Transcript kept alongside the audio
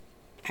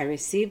I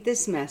received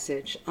this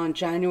message on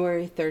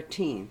January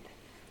 13th,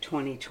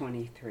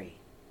 2023.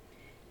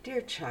 Dear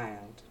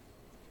child,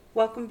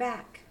 welcome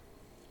back.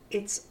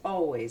 It's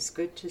always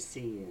good to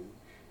see you.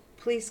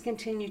 Please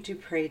continue to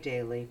pray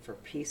daily for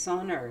peace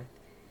on earth,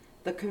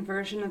 the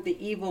conversion of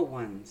the evil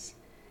ones,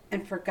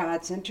 and for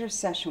God's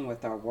intercession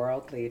with our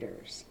world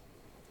leaders.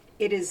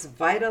 It is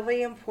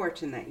vitally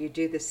important that you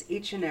do this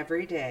each and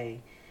every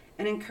day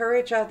and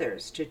encourage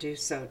others to do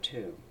so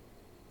too.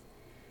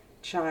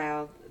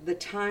 Child, the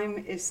time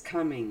is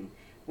coming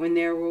when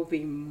there will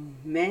be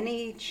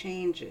many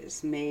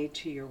changes made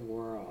to your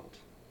world.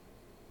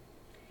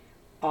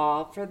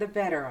 All for the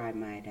better, I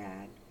might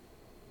add.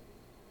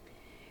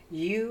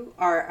 You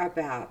are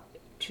about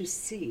to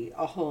see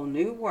a whole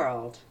new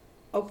world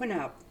open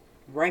up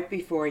right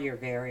before your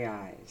very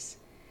eyes.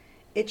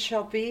 It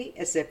shall be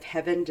as if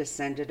heaven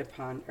descended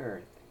upon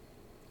earth.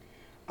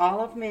 All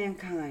of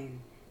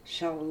mankind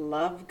shall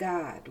love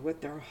God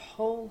with their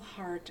whole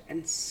heart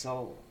and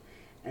soul,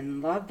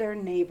 and love their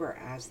neighbor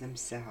as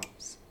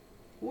themselves.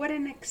 What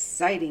an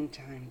exciting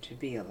time to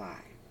be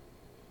alive.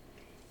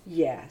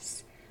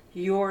 Yes,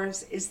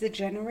 yours is the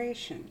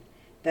generation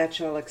that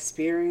shall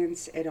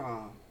experience it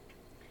all.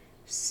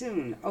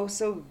 Soon, oh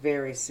so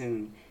very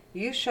soon,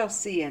 you shall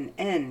see an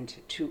end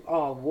to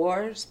all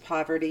wars,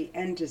 poverty,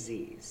 and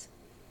disease.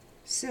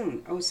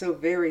 Soon, oh so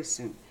very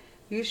soon,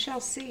 you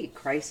shall see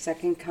Christ's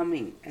second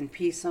coming and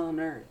peace on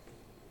earth.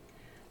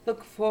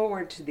 Look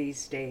forward to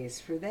these days,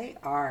 for they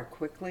are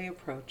quickly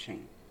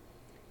approaching.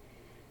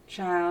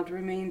 Child,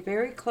 remain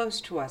very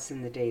close to us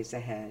in the days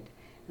ahead,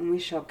 and we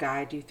shall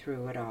guide you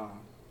through it all.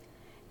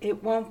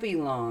 It won't be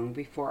long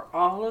before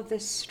all of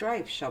this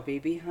strife shall be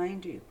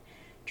behind you.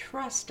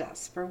 Trust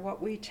us, for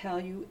what we tell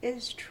you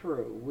is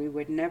true. We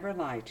would never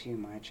lie to you,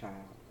 my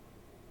child.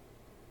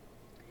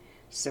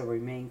 So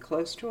remain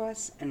close to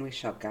us, and we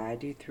shall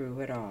guide you through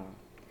it all.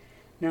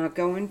 Now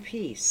go in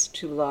peace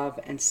to love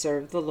and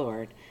serve the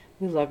Lord.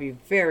 We love you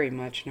very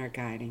much and are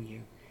guiding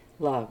you.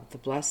 Love, the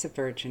Blessed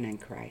Virgin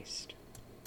and Christ.